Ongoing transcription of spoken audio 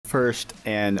first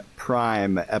and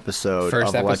prime episode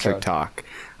of Electric Talk.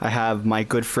 I have my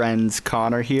good friends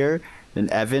Connor here and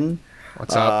Evan.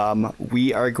 What's up?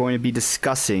 We are going to be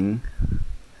discussing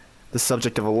the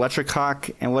subject of Electric Talk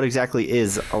and what exactly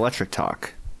is Electric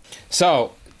Talk.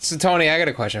 So Tony, I got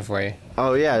a question for you.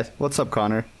 Oh yeah, what's up,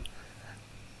 Connor?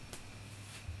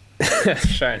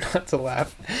 Try not to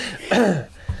laugh.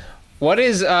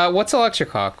 What's Electric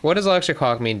Hawk? What does Electric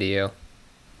Hawk mean to you?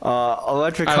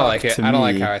 Electric I Hawk don't like it. to I don't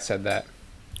me- like how I said that.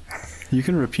 You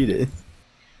can repeat it.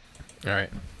 All right,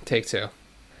 take two. All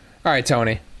right,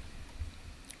 Tony.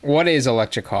 What is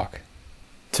Electric Hawk?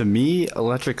 To me,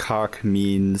 Electric Hawk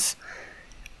means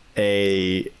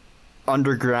a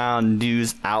underground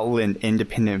news outlet,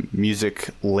 independent music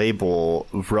label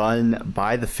run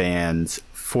by the fans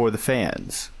for the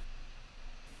fans.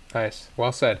 Nice,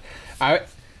 well said.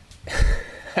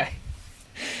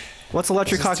 What's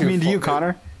Electric This is Hawk too mean to you, full-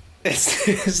 Connor?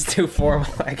 It's too formal.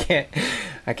 I can't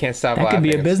stop That laughing. could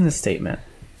be a business statement.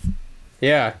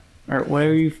 Yeah, Or what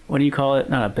do you call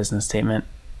it? Not a business statement.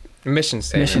 mission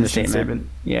statement. Mission statement.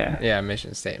 Yeah. Yeah,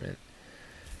 mission statement.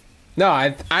 No,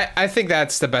 I think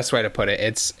that's the best way to put it.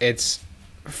 It's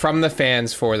from the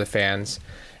fans for the fans.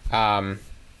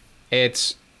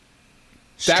 It's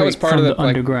that was Straight part from of the the like,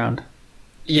 underground.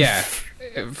 yeah,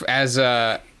 as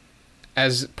it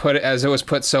was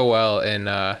put so well in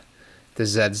the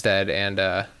Zed's Dead and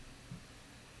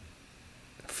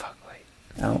fuck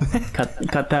wait. Oh,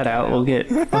 cut that out. We'll get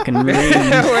fucking really.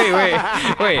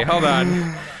 wait, hold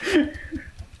on.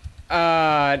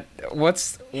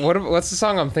 What's the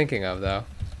song I'm thinking of though?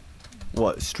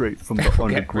 What? Straight from the Get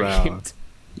underground.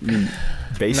 raped.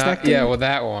 Bass Not, Nectar? yeah, well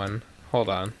that one. Hold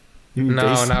on. You mean No,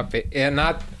 bass-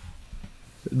 not.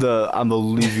 the I'm gonna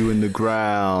leave you in the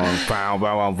ground. Bow,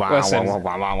 bow, bow, bow, Listen. wow,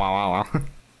 wow, wow, wow, wow.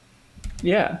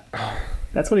 Yeah.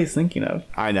 That's what he's thinking of.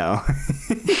 I know.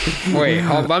 Wait,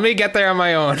 let me get there on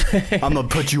my own. I'm gonna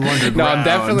put you underground.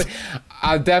 No,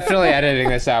 I'm definitely editing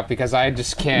this out because I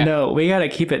just can't. No, we gotta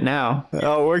keep it now.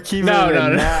 Oh, we're keeping No, it no,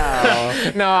 no.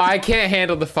 now. No, I can't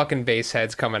handle the fucking bass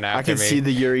heads coming after I can me. see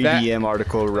your That- EDM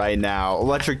article right now.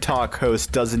 Electric Talk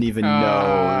host doesn't even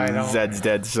I know don't- Zed's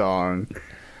Dead song.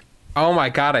 Oh my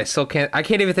god, I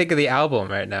can't even think of the album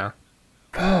right now.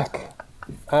 Fuck.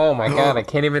 Oh my god, I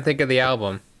can't even think of the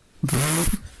album.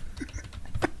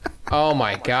 Oh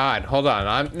my god, hold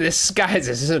on. This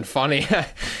isn't funny.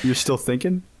 You're still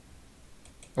thinking?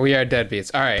 We are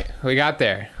deadbeats. All right, we got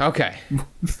there. Okay.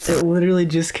 It literally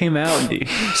just came out, dude.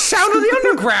 Sound of the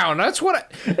Underground. That's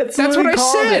what we I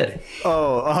called said. it.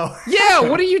 Oh, Yeah,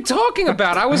 what are you talking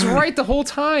about? I was right the whole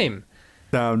time.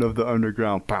 sound of the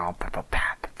underground. Pow, pow, pow, pow.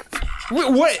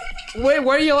 Wait,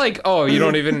 where are you like, oh, you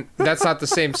don't even, that's not the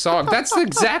same song. That's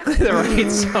exactly the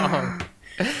right song.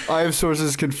 I have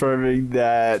sources confirming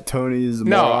that Tony is a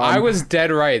No, moron. I was dead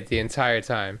right the entire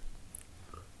time.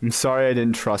 I'm sorry I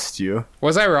didn't trust you.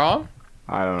 Was I wrong?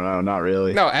 I don't know, not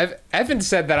really. No, Evan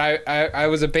said that I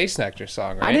was a Bass Nectar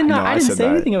song, right? I didn't know. No, I I didn't said say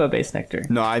that. anything about Bass Nectar.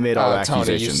 No, I made all Oh, Tony,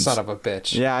 you accusations. son of a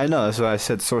bitch. Yeah, I know. That's why I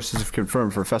said sources have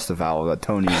confirmed for Festival that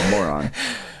Tony is a moron.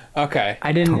 Okay.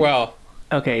 I didn't. Well,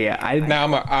 Okay, yeah. now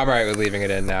I'm all right with leaving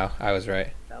it in now. I was right.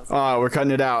 Oh, we're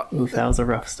cutting it out. Oof, that was a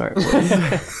rough start.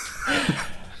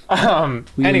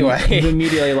 We Anyway,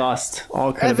 immediately lost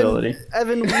all credibility.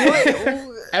 Evan, what?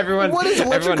 everyone, What does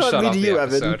Electric everyone Hawk shut mean off to the you,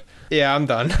 Evan? episode. Yeah, I'm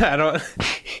done. I don't.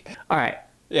 All right.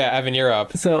 Yeah, Evan, you're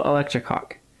up. So Electric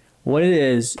Hawk, what it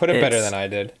is? Put it better it's- than I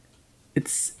did.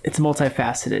 It's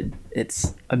multifaceted.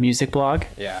 It's a music blog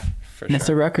Yeah, for and it's a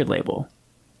sure. record label.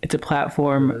 It's a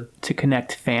platform to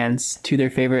connect fans to their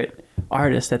favorite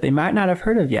artists that they might not have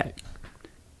heard of yet.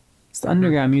 It's the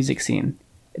underground music scene.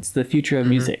 It's the future of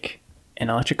music, and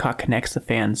Electric Hawk connects the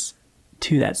fans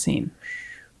to that scene.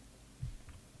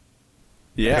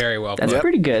 Yeah. Very well That's put.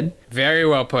 pretty good. Very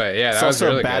well put. Yeah, It's that was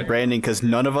also really bad good. branding because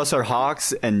none of us are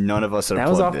Hawks and none of us are That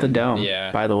was off plugged the in. dome,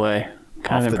 Yeah. by the way.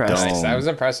 Kind Off of the impressed. dome. Nice. That was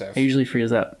impressive. I usually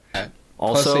freeze up.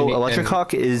 Also, Plus, Electric and-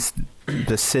 Hawk is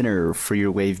the center for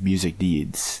your wave music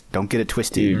needs. Don't get it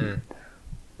twisted.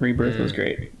 Rebirth was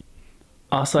great.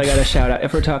 Also, I got to shout out,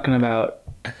 if we're talking about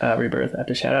Rebirth, I have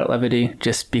to shout out Levity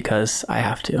just because I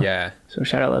have to. Yeah, So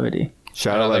shout out Levity.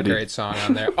 Shout out another Lady. great song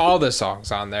on there. All the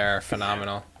songs on there are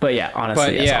phenomenal. But yeah, honestly,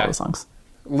 But yes, yeah. all the songs.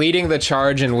 Leading the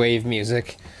charge in wave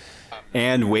music.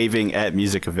 And waving at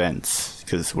music events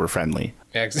because we're friendly.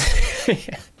 Yeah,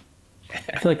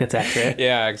 I feel like that's accurate.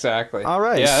 yeah, exactly. All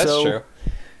right, Yeah, that's so- true.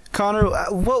 Connor,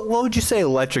 what would you say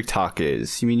Electric Talk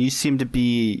is? I mean, you seem to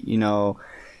be,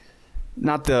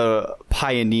 not the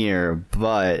pioneer,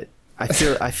 but I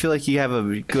feel like you have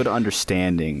a good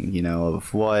understanding,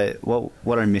 of what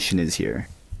our mission is here.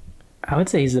 I would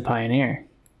say he's the pioneer.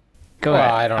 Go Well,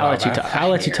 ahead. I don't know I'll let you about talk. I'll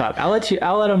let you talk. I'll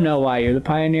let them know why you're the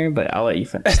pioneer, but I'll let you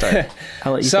start.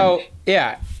 I'll let you So finish.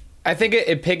 yeah, I think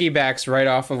it piggybacks right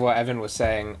off of what Evan was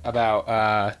saying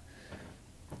about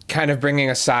kind of bringing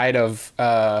a side of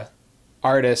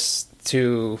artists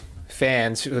to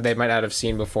fans who they might not have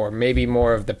seen before, maybe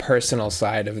more of the personal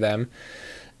side of them.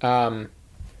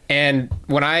 And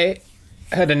when I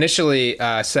had initially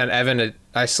sent Evan,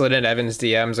 I slid in Evan's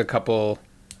DMs a couple,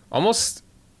 almost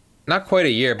not quite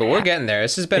a year, but we're getting there.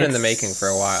 This has been in the making for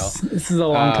a while. This is a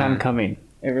long time coming.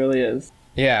 It really is.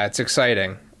 Yeah, it's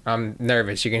exciting. I'm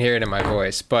nervous. You can hear it in my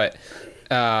voice. But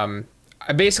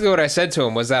basically what I said to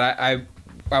him was that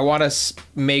I want to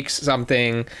make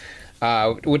something,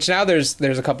 which now there's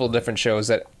a couple of different shows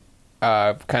that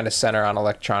kind of center on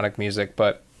electronic music.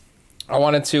 But I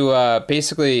wanted to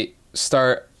basically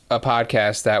start a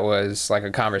podcast that was like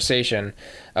a conversation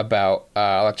about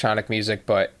electronic music,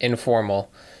 but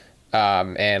informal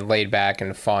and laid back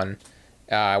and fun,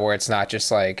 where it's not just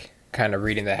like kind of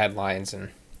reading the headlines and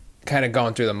kind of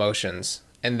going through the motions.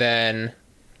 And then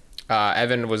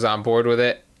Evan was on board with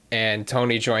it, and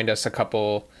Tony joined us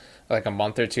a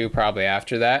month or two probably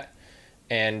after that.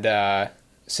 And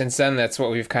since then, that's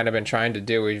what we've kind of been trying to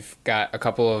do. We've got a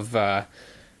couple of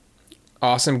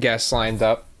awesome guests lined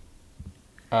up.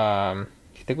 I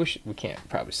think we can't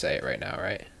probably say it right now,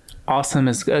 right? Awesome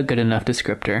is a good enough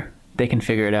descriptor. They can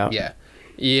figure it out.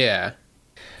 Yeah.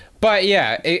 But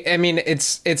yeah, I mean,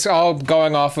 it's all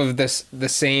going off of the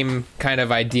same kind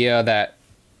of idea that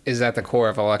is at the core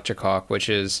of Electric Hawk, which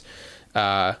is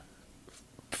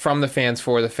from the fans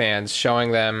for the fans,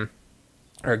 showing them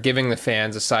or giving the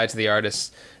fans a side to the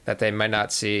artists that they might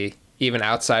not see even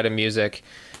outside of music,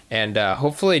 and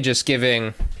hopefully just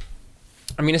giving.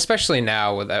 I mean, especially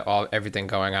now with everything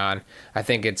going on, I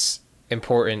think it's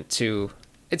important to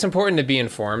be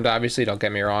informed. Obviously, don't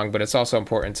get me wrong, but it's also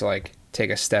important to like take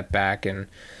a step back and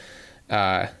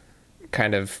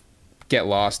kind of get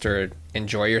lost or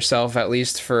enjoy yourself at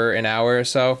least for an hour or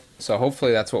so. So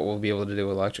hopefully that's what we'll be able to do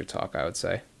with Electric Talk, I would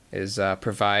say, is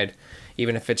provide,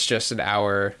 even if it's just an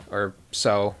hour or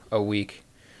so a week,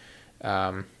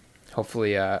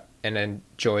 hopefully an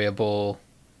enjoyable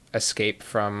escape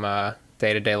from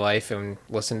day-to-day life and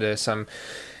listen to some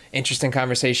interesting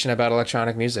conversation about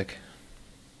electronic music.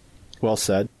 Well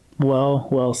said.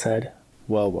 Well said.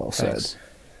 Well Thanks. said.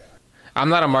 I'm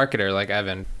not a marketer like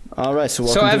Evan. All right, so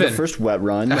welcome to Evan. the first wet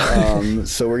run.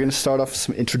 So we're going to start off with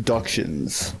some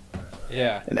introductions.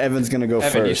 Yeah. And Evan's going to go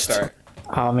Evan, first. you start.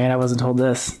 Oh man, I wasn't told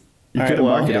this. You're All good right, at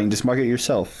well, marketing. Yep. Just market it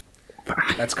yourself.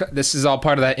 This is all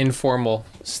part of that informal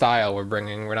style we're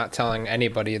bringing. We're not telling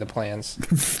anybody the plans.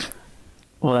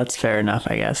 Well, that's fair enough,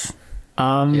 I guess.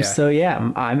 Yeah. So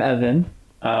yeah, I'm Evan.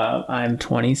 I'm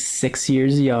 26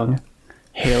 years young,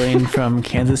 hailing from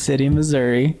Kansas City,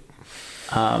 Missouri.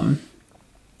 I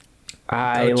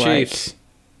Go Chiefs.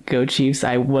 Go Chiefs.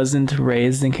 I wasn't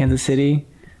raised in Kansas City.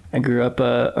 I grew up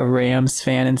a Rams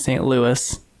fan in St.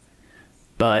 Louis,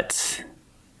 but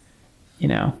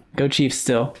go Chiefs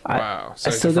still. Wow. So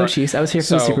I he's still a go front- Chiefs. I was here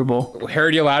for the So, Super Bowl. we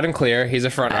heard you loud and clear. He's a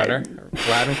front runner.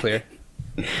 Loud and clear.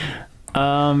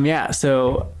 Yeah,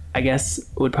 so I guess it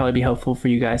would probably be helpful for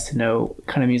you guys to know what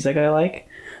kind of music I like.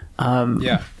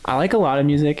 Yeah. I like a lot of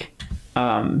music,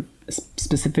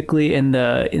 specifically in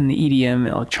the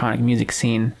EDM electronic music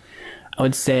scene. I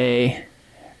would say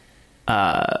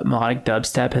melodic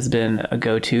dubstep has been a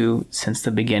go-to since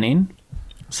the beginning,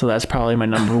 so that's probably my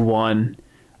number one.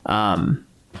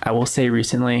 I will say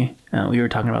recently, we were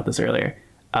talking about this earlier.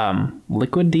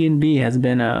 Liquid D&B has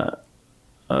been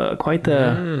quite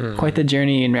the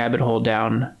journey and rabbit hole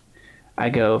down I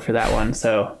go for that one.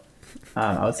 So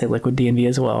I would say Liquid D&B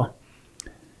as well.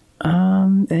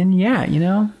 And yeah,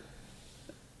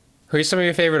 Who are some of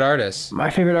your favorite artists? my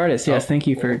favorite artist. Yes, thank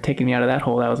you for taking me out of that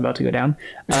hole that I was about to go down.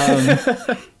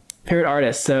 Favorite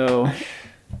artist. So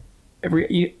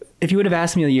if you would have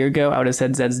asked me a year ago, I would have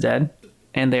said Zed's Dead,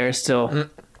 and they are still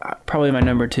probably my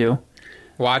number two.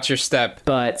 Watch your step.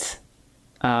 But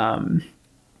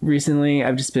recently,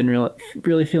 I've just been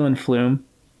really feeling Flume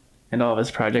and all of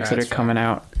his projects that are That's fair. coming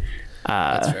out.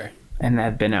 That's fair. And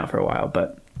have been out for a while,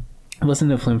 but I've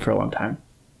listened to Flume for a long time.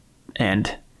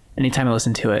 And anytime I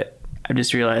listen to it, I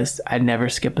just realized I'd never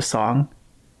skip a song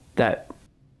that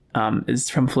is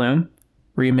from Flume,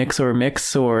 remix or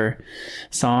mix or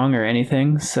song or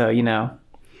anything. So,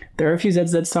 there are a few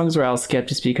ZZ songs where I'll skip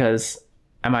just because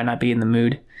I might not be in the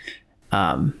mood.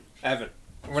 Evan,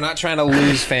 we're not trying to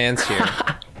lose fans here.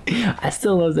 I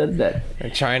still love ZZ.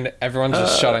 Everyone's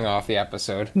just shutting off the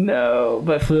episode. No,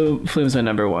 but Flume's my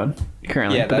number one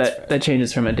currently. Yeah, but that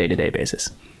changes from a day-to-day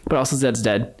basis. But also Zed's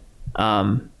Dead.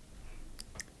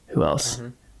 Who else?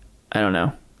 I don't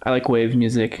know. I like wave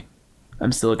music.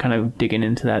 I'm still kind of digging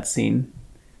into that scene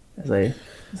as I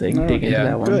dig into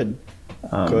that one. Good.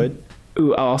 Good.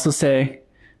 Ooh, I'll also say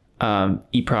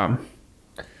EPROM.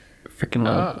 Freaking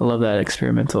love. I love that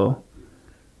experimental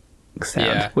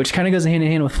sound, which kind of goes hand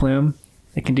in hand with Flume.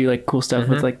 They can do like cool stuff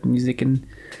with like music and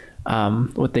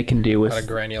what they can do with a lot of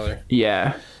granular.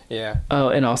 Yeah. Oh,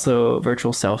 and also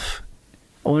Virtual Self.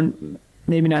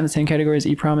 Maybe not in the same category as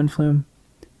EPROM and Flume.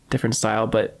 Different style,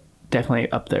 but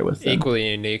definitely up there with them. Equally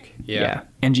unique. Yeah.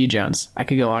 And G Jones. I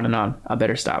could go on and on. I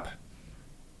better stop.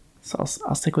 So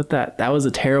I'll stick with that. That was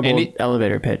a terrible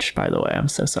elevator pitch, by the way. I'm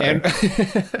so sorry.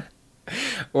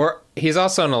 Or he's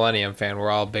also an Millennium fan.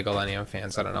 We're all big Millennium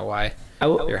fans. I don't know why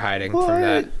you're hiding from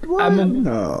that.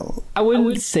 No. I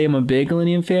wouldn't say I'm a big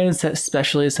Millennium fan,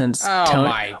 especially since Tony.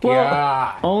 My God.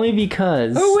 Well, only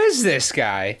because. Who is this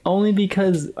guy? Only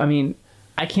because, I mean,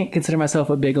 I can't consider myself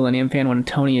a big Millennium fan when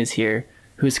Tony is here,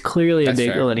 who's clearly a big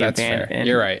Millennium fan. And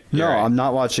you're right. No, I'm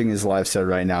not watching his live set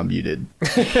right now. Muted.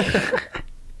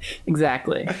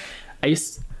 Exactly.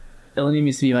 Millennium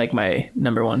used to be like my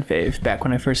number one fave back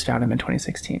when I first found him in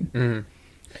 2016.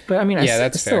 But I mean, I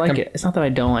still like it. It's not that I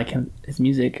don't like his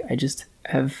music. I just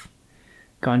have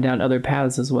gone down other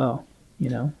paths as well. You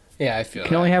know. Yeah, I feel. You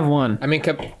can only have one. I mean,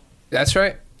 that's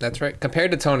right. That's right.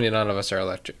 Compared to Tony, none of us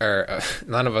are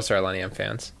none of us are Millennium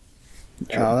fans.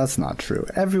 Oh, that's not true.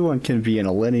 Everyone can be an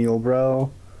millennial,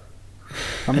 bro.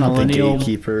 I'm not the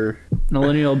gatekeeper.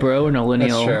 Millennial bro or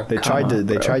millennial? That's true.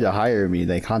 They tried to hire me.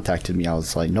 They contacted me. I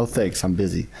was like, no thanks. I'm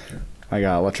busy. I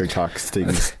got Electric Talk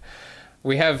things.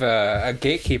 We have a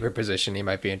gatekeeper position. He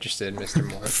might be interested in, Mr.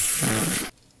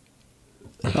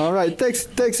 Moore. All right.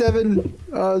 Thanks, Evan.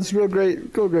 It's real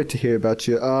great to hear about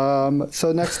you.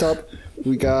 So next up,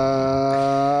 we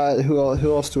got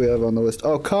who else do we have on the list?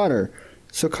 Oh, Connor.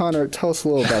 So Connor, tell us a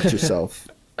little about yourself.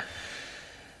 All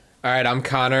right, I'm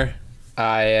Connor.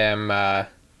 I am.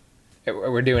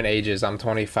 We're doing ages. I'm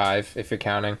 25, if you're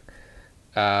counting.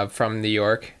 From New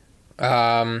York.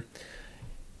 I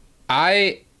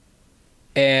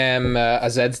am a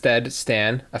Zed's Dead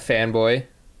stan, a fanboy.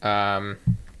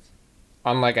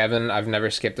 Unlike Evan, I've never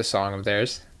skipped a song of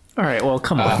theirs. All right, well,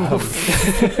 come on.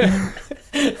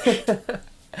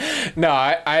 No,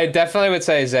 I definitely would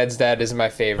say Zed's Dead is my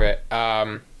favorite.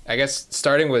 I guess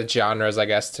starting with genres, I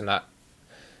guess, to not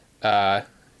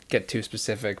get too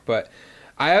specific, but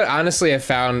I honestly have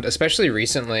found, especially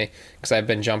recently, because I've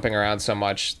been jumping around so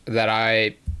much, that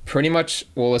I pretty much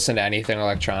will listen to anything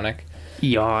electronic.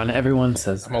 Yawn. Everyone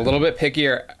says I'm a little bit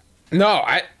pickier. No,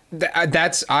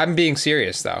 I'm being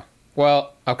serious though.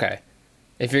 Well, okay.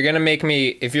 If you're gonna make me,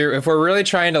 if we're really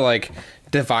trying to like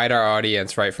divide our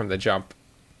audience right from the jump,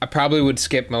 I probably would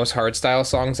skip most hardstyle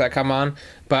songs that come on,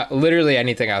 but literally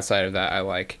anything outside of that I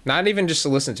like. Not even just to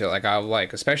listen to it, like I'll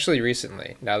like, especially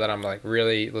recently, now that I'm like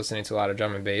really listening to a lot of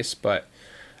drum and bass. But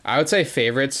I would say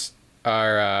favorites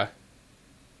are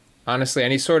honestly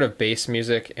any sort of bass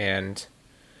music, and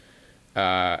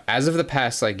as of the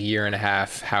past like year and a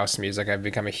half, house music. I've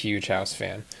become a huge house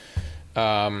fan.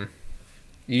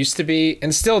 Used to be,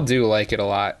 and still do like it a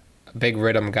lot, a big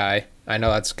rhythm guy. I know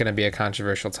that's going to be a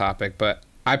controversial topic, but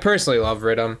I personally love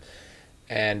rhythm,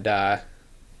 and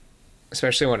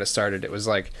especially when it started, it was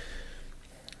like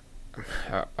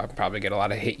I'll probably get a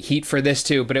lot of heat for this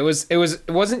too, but it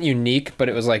wasn't unique, but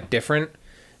it was like different,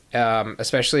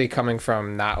 especially coming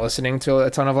from not listening to a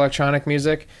ton of electronic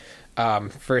music.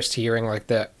 First hearing like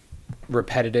the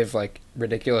repetitive, like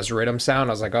ridiculous rhythm sound,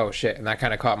 I was like, oh shit, and that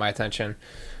kind of caught my attention.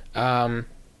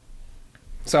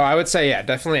 So I would say, yeah,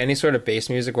 definitely any sort of bass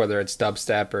music, whether it's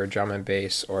dubstep or drum and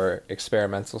bass or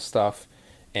experimental stuff,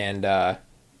 and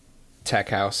tech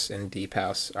house and deep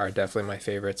house are definitely my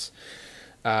favorites.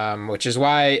 Which is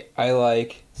why I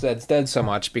like Zed's Dead so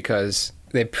much, because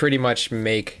they pretty much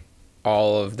make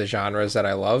all of the genres that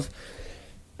I love,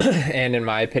 and in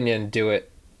my opinion, do it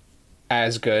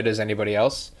as good as anybody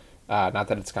else. Not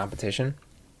that it's competition.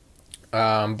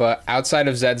 But outside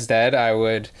of Zed's Dead, I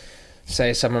would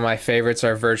say some of my favorites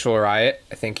are Virtual Riot.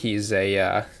 I think he's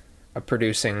a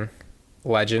producing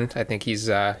legend. I think he's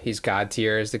god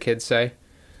tier, as the kids say.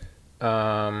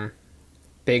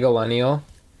 Big Millennial.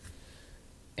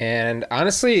 And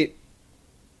honestly,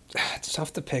 it's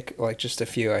tough to pick like just a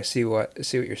few. I see what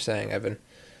you're saying, Evan.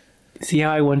 See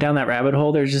how I went down that rabbit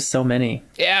hole? There's just so many.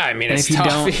 Yeah, I mean, and it's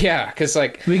tough. Yeah, because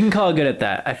like we can call it good at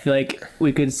that. I feel like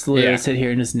we could literally sit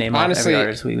here and just name off every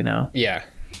artist we know. Yeah,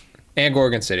 and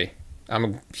Gorgon City. I'm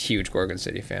a huge Gorgon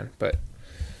City fan, but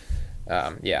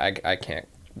yeah, I can't.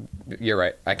 You're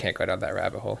right. I can't go down that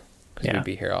rabbit hole because we'd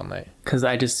be here all night. Because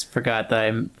I just forgot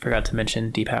to mention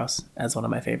Deep House as one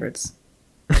of my favorites.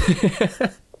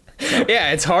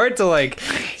 Yeah, it's hard to like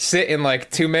sit in like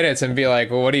 2 minutes and be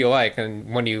like, well, what do you like?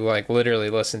 And when you like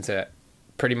literally listen to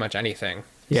pretty much anything.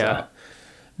 Yeah.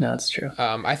 No, that's true.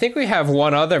 I think we have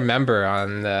one other member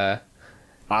on the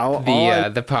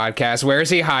podcast. Where is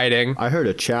he hiding? I heard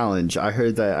a challenge. I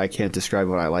heard that I can't describe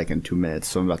what I like in 2 minutes,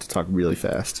 so I'm about to talk really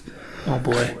fast. Oh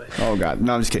boy. Oh god.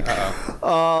 No, I'm just kidding.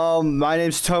 My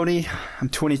name's Tony. I'm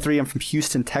 23. I'm from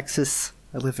Houston, Texas.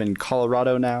 I live in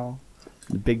Colorado now.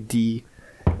 The Big D.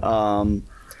 I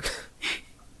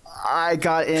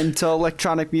got into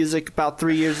electronic music about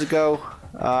 3 years ago.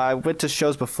 I went to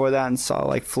shows before that and saw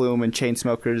like Flume and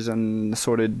Chainsmokers and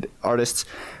assorted artists,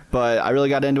 but I really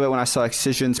got into it when I saw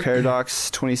Excision's Paradox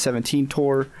 2017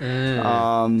 tour.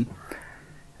 And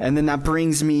then that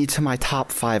brings me to my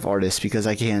top 5 artists because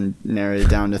I can narrow it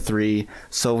down to 3.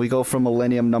 So we go from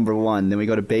Millennium number 1, then we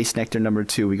go to Bass Nectar number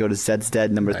 2, we go to Zed's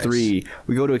Dead number 3,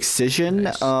 we go to Excision.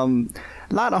 Nice.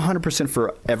 Not 100%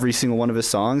 for every single one of his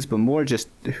songs, but more just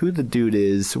who the dude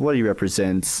is, what he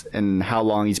represents, and how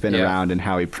long he's been around, and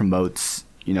how he promotes.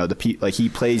 You know, like he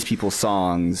plays people's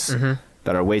songs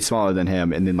that are way smaller than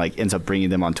him, and then like ends up bringing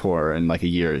them on tour in like a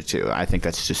year or two. I think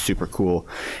that's just super cool.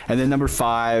 And then number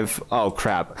 5, oh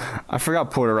crap, I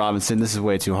forgot Porter Robinson. This is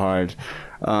way too hard.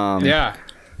 Yeah.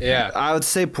 I would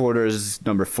say Porter's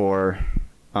number 4.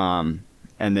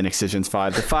 And then Excision's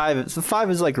 5. The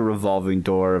 5 is like a revolving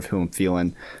door of who I'm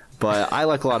feeling. But I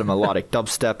like a lot of melodic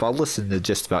dubstep. I'll listen to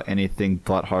just about anything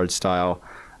but hardstyle.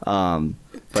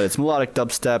 But it's melodic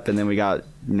dubstep, and then we got,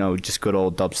 you know, just good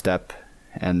old dubstep,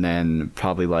 and then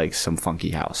probably like some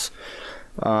funky house.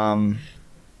 That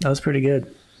was pretty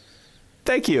good.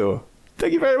 Thank you.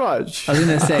 Thank you very much. I was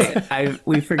gonna say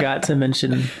we forgot to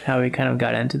mention how we kind of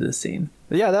got into this scene.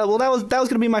 Yeah, that was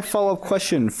gonna be my follow-up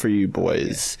question for you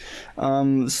boys.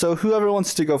 So whoever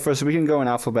wants to go first, we can go in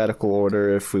alphabetical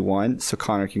order if we want. So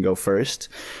Connor can go first.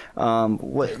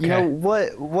 What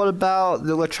about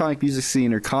the electronic music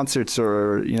scene or concerts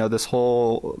or this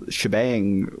whole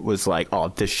shebang was like? Oh,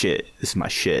 this is my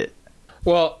shit.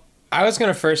 Well, I was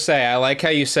gonna first say I like how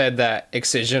you said that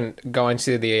Excision going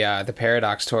to the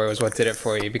Paradox tour was what did it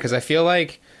for you, because I feel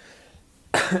like,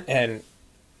 and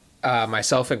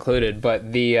myself included,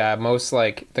 but the most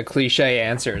like the cliche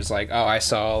answers like, oh, I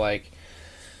saw like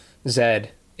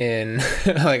Zed in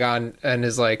like on and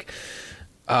his like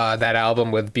that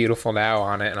album with Beautiful Now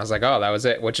on it, and I was like, oh, that was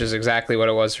it, which is exactly what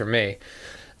it was for me.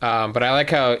 But I like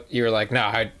how you were like,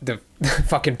 no, the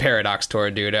fucking Paradox tour,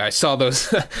 dude. I saw those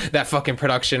that fucking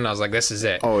production. I was like, this is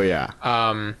it. Oh yeah.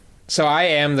 So I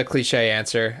am the cliche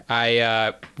answer.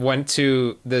 I went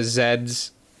to the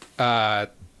Zed's that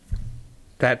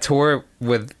tour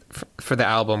with for the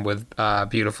album with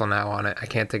Beautiful Now on it. I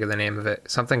can't think of the name of it.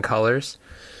 Something Colors.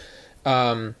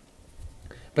 But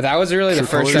that was really the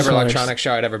first ever electronic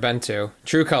show I'd ever been to.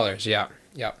 True Colors. Yeah.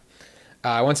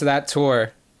 I went to that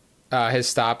tour. His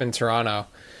stop in Toronto,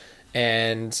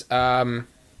 and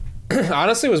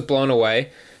honestly was blown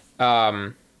away,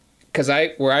 because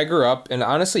where I grew up, and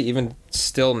honestly even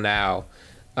still now,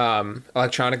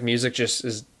 electronic music just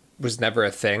was never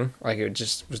a thing. Like it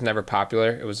just was never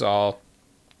popular. It was all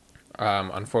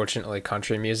unfortunately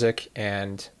country music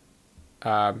and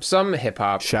some hip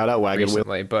hop. Shout out Wagon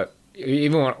Wheel. But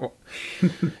even when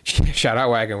shout out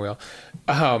Wagon Wheel.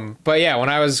 But yeah, when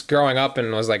I was growing up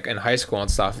and was like in high school and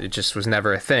stuff, it just was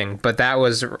never a thing. But that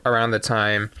was around the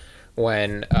time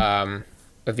when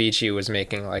Avicii was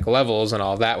making like Levels and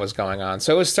all that was going on.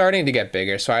 So it was starting to get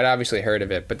bigger. So I'd obviously heard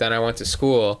of it. But then I went to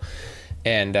school,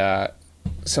 and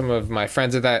some of my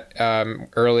friends at that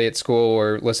early at school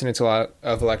were listening to a lot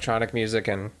of electronic music,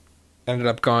 and ended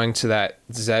up going to that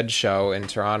Zed show in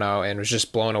Toronto and was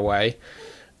just blown away.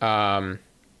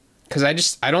 Because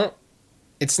I don't,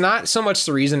 it's not so much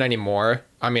the reason anymore.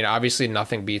 I mean, obviously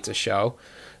nothing beats a show,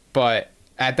 but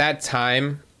at that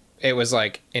time it was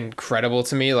like incredible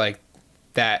to me. Like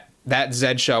that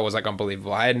Zed show was like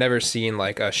unbelievable. I had never seen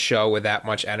like a show with that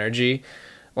much energy,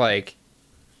 like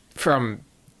from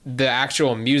the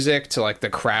actual music to like the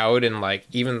crowd and like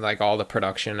even like all the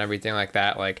production and everything like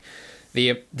that. Like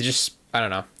just, I don't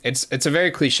know. It's a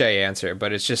very cliche answer,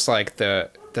 but it's just like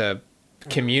the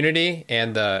community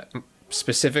and the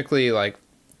specifically like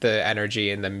the energy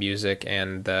and the music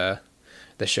and the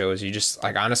shows. You just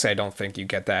like, honestly, I don't think you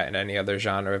get that in any other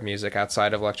genre of music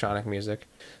outside of electronic music.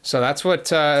 So that's what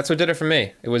did it for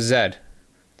me. It was Zed.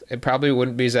 It probably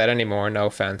wouldn't be Zed anymore. No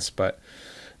offense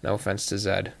to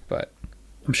Zed, but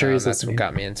I'm sure he's that's listening. what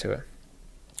got me into it.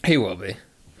 He will be.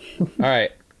 All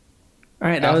right.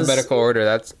 That Alphabetical order.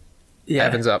 That's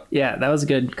Evan's up. Yeah, that was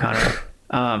good,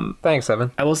 Connor. Thanks,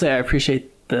 Evan. I will say I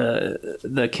appreciate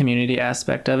the community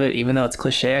aspect of it, even though it's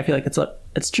cliche. I feel like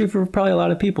it's true for probably a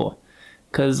lot of people,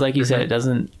 because like you said, it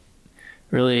doesn't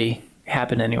really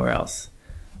happen anywhere else.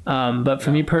 But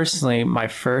for me personally, my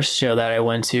first show that I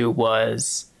went to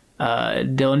was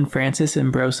Dylan Francis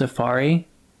and Bro Safari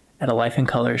at a Life in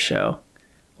Color show,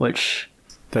 which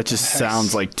That just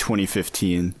sounds like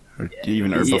 2015 or Yeah,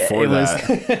 before it was-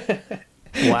 that.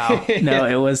 wow, no,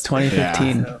 it was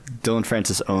 2015. Yeah. Dylan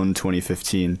Francis owned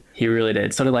 2015. He really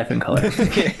did. So did Life in Color.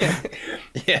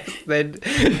 Yeah,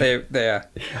 they yeah.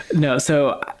 No,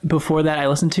 so before that, I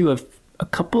listened to a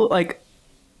couple like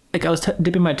I was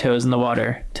dipping my toes in the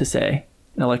water to say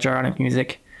in electronic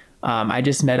music. I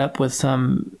just met up with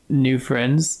some new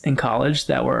friends in college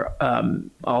that were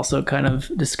also kind of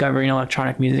discovering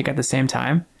electronic music at the same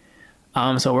time.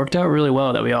 So it worked out really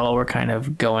well that we all were kind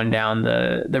of going down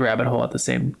the rabbit hole at the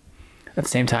same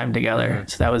time together. Mm-hmm.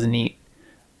 So that was neat.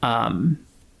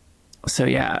 So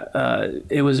yeah,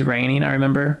 it was raining, I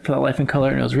remember, for that Life in Color,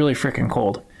 and it was really freaking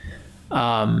cold.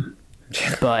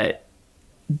 But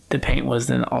the paint was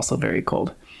then also very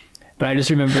cold. But I just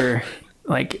remember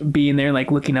like being there,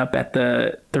 like looking up at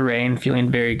the rain,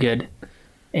 feeling very good,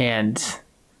 and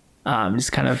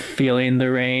just kind of feeling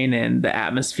the rain and the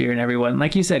atmosphere and everyone.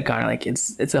 Like you said, Connor, like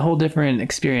it's a whole different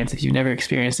experience if you've never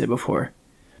experienced it before.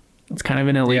 It's kind of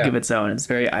in a league of its own. It's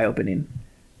very eye-opening.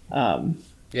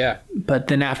 Yeah. But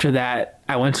then after that,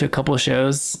 I went to a couple of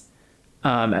shows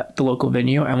at the local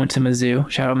venue. I went to Mizzou.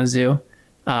 Shout out Mizzou.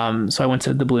 So I went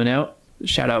to the Blue Note.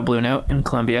 Shout out Blue Note in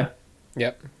Columbia.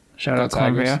 Yep. Shout out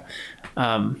Columbia.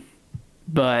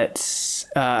 But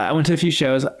I went to a few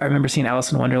shows. I remember seeing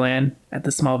Alice in Wonderland at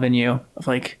the small venue of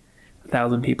like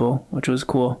 1,000 people, which was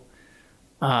cool.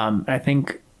 I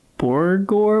think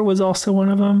Borgore was also one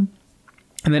of them.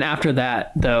 And then after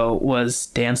that, though, was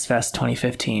Dance Fest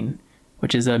 2015,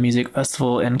 which is a music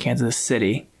festival in Kansas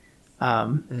City.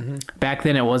 Back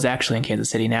then, it was actually in Kansas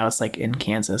City. Now it's like in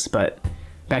Kansas. But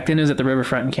back then, it was at the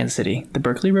riverfront in Kansas City, the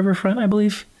Berkeley Riverfront, I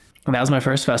believe. And that was my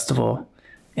first festival.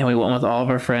 And we went with all of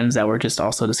our friends that were just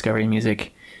also discovering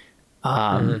music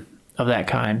of that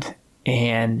kind.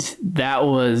 And that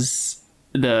was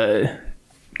the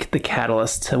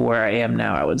catalyst to where I am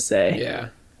now, I would say.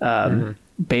 Yeah.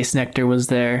 Bass Nectar was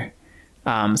there.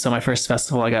 So my first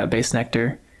festival, I got Bass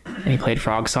Nectar, and he played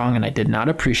Frog Song, and I did not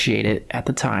appreciate it at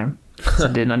the time. So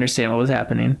I didn't understand what was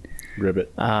happening.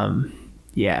 Ribbit.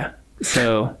 Yeah.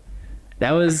 So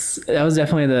that was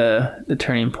definitely the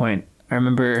turning point. I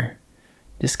remember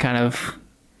just kind of,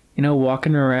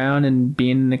 walking around and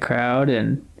being in the crowd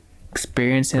and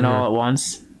experiencing it all at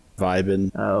once.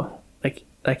 Vibing. Oh,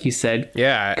 like you said,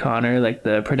 Yeah. Connor, like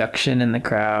the production in the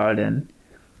crowd and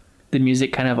the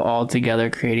music kind of all together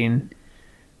creating,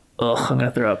 I'm going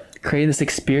to throw up, creating this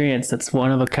experience that's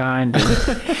one of a kind.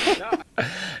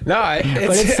 No,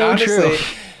 it's so honestly,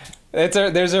 true.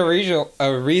 There's a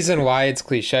reason why it's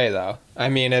cliche though. I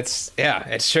mean, it's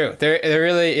true. They're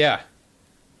really, yeah.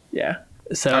 Yeah.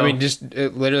 So I mean,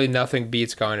 literally nothing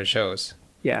beats going to shows.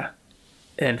 Yeah.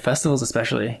 And festivals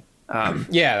especially.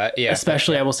 Yeah.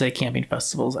 Especially, I will say camping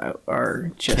festivals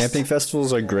are just... Camping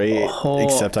festivals are great,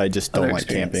 except I just don't like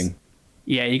camping.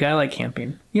 Yeah, you gotta like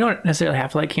camping. You don't necessarily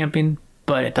have to like camping,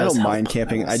 but it I does don't help, mind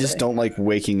camping. I just don't like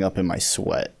waking up in my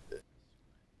sweat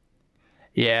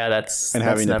Yeah, that's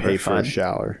having to never pay fun. for a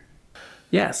shower.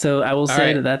 Yeah, so I will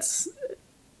say right. that's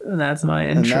my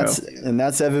intro. And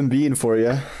that's Evan Bean for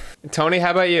you. Tony, how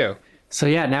about you? So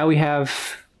yeah, now we have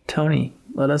Tony.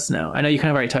 Let us know. I know you kind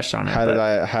of already touched on it. How did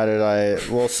I?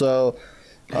 Well, so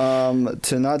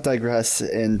to not digress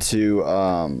into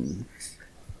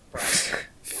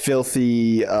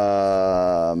filthy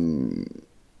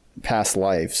past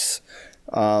lives.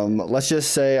 Let's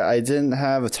just say I didn't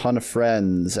have a ton of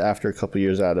friends after a couple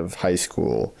years out of high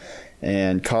school,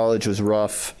 and college was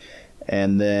rough.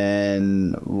 And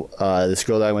then this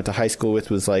girl that I went to high school with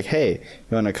was like, "Hey,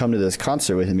 you want to come to this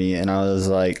concert with me?" And I was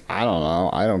like, "I don't know.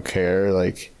 I don't care.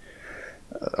 Like,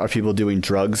 are people doing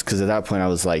drugs?" Because at that point I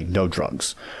was like, "No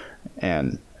drugs."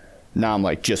 And now I'm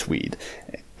like, just weed.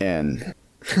 And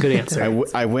Good answer.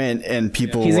 I went and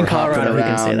people He's were in Colorado, hopping we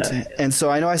can say around. that. And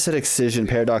so I know I said Excision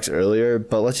Paradox earlier,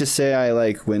 but let's just say I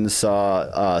went and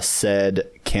saw said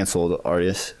canceled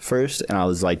artist first, and I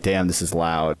was like, damn, this is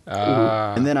loud.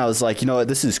 And then I was like, you know what,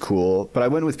 this is cool. But I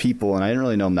went with people, and I didn't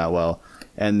really know them that well.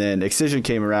 And then Excision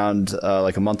came around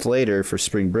like a month later for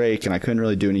spring break, and I couldn't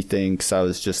really do anything because I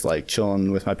was just like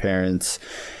chilling with my parents.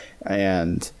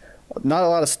 And not a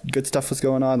lot of good stuff was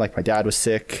going on. Like my dad was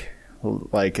sick.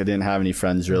 Like I didn't have any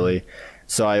friends really.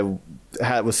 So I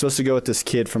was supposed to go with this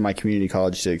kid from my community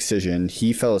college to Excision.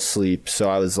 He fell asleep. So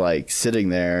I was like sitting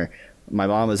there my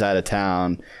mom was out of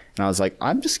town, and I was like,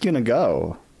 I'm just gonna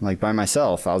go like by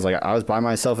myself. I was by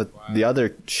myself at the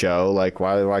other show. Like,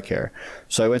 why do I care?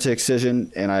 So I went to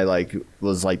Excision, and I like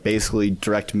was like basically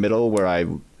direct middle, where I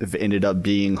have ended up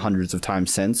being hundreds of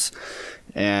times since.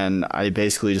 And I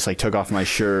basically just like took off my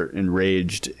shirt and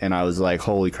raged, and I was like,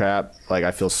 holy crap, like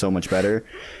I feel so much better.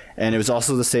 And it was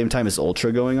also the same time as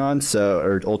Ultra going on,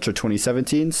 or Ultra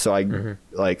 2017. So I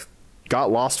like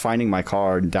got lost finding my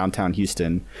car in downtown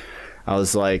Houston. I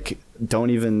was like,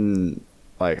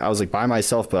 I was like by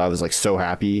myself, but I was like so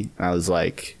happy. And I was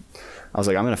like, I'm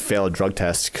gonna fail a drug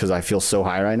test because I feel so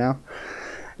high right now.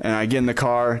 And I get in the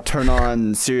car, turn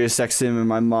on Sirius XM in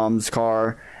my mom's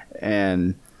car,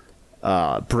 and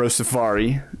Bro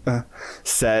Safari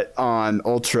set on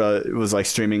Ultra. It was like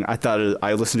streaming. I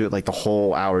listened to it like the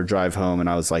whole hour drive home, and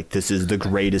I was like, this is the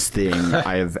greatest thing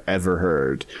I have ever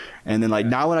heard. And then like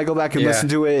now when I go back and listen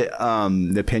to it,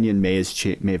 the opinion may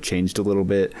have changed a little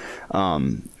bit.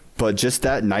 But just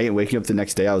that night and waking up the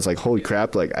next day, I was like, holy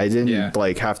crap, like I didn't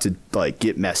like have to like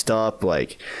get messed up,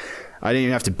 like I didn't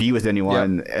even have to be with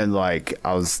anyone, and like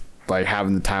I was like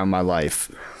having the time of my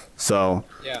life. So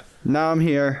now I'm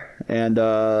here, and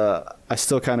I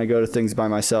still kind of go to things by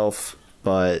myself,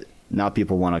 but now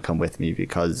people want to come with me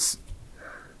because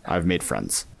I've made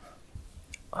friends.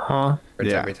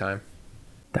 Every time.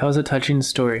 That was a touching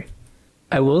story.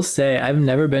 I will say I've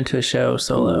never been to a show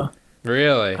solo.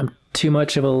 Really? I'm too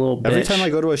much of a little bitch. Every time I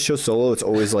go to a show solo, it's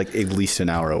always like at least an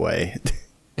hour away.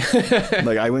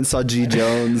 Like I went and saw G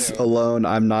Jones alone.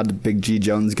 I'm not a big G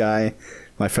Jones guy.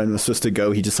 My friend was supposed to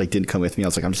go. He just like didn't come with me. I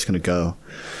was like, I'm just gonna go.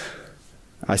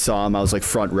 I saw him. I was like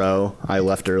front row. I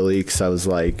left early because I was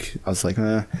like,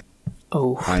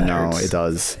 Oh, I know hurts. it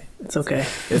does. It's okay.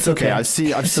 It's okay. I've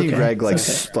seen okay. Greg like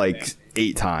It's okay. like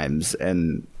 8 times,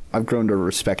 and I've grown to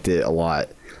respect it a lot.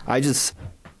 That's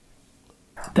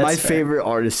My fair. favorite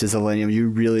artist is Illenium. You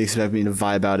really expect me to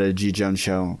vibe out at a G Jones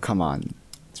show? Come on.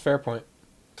 It's a fair point.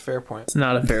 It's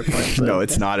not a fair point. No,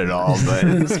 it's not at all. But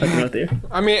It's fucking with you.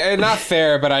 I mean, not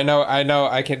fair, but I know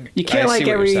I can. You can't I see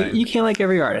like what you're saying. you can't like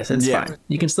every artist. It's Yeah. fine.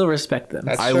 You can still respect them.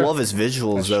 That's I true. love his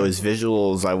visuals That's though. true. His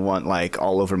visuals I want like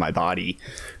all over my body.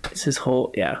 It's his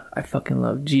whole I fucking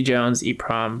love G Jones,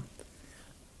 EPROM.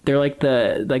 They're like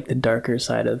the darker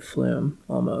side of Flume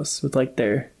almost, with like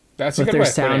their That's a with good their way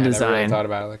of putting sound it. I never design. really thought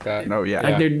about it like that. Oh yeah.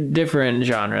 like they're different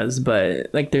genres,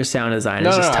 but like their sound design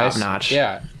is just top notch.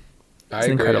 Yeah, It's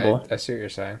agree. incredible. I see what you're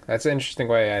saying. That's an interesting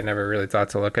way. I never really thought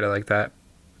to look at it like that,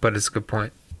 but it's a good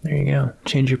point. There you go.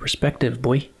 Change your perspective,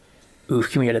 boy. Oof,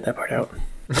 can we edit that part out?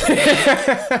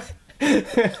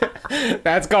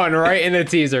 That's going right in the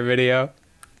teaser video.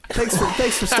 Thanks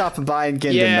for stopping by and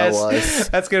getting to Yes, know us.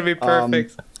 that's gonna be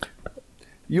perfect.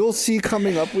 You'll see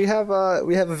coming up. We have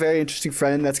a very interesting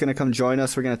friend that's going to come join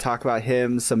us. We're going to talk about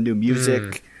him, some new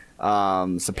music,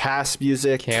 some past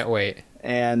music, Can't wait.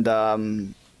 and we're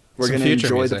Some going to future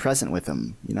enjoy music. the present with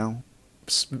him. You know.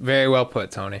 Very well put,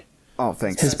 Tony. Oh,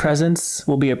 thanks. His presence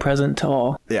will be a present to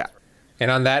all. Yeah. And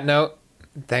on that note,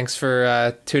 thanks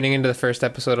for tuning into the first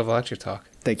episode of Electric Talk.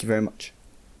 Thank you very much.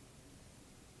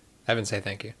 Evan, say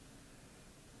thank you.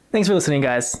 Thanks for listening,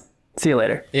 guys. See you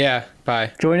later. Yeah,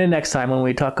 bye. Join in next time when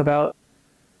we talk about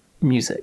music.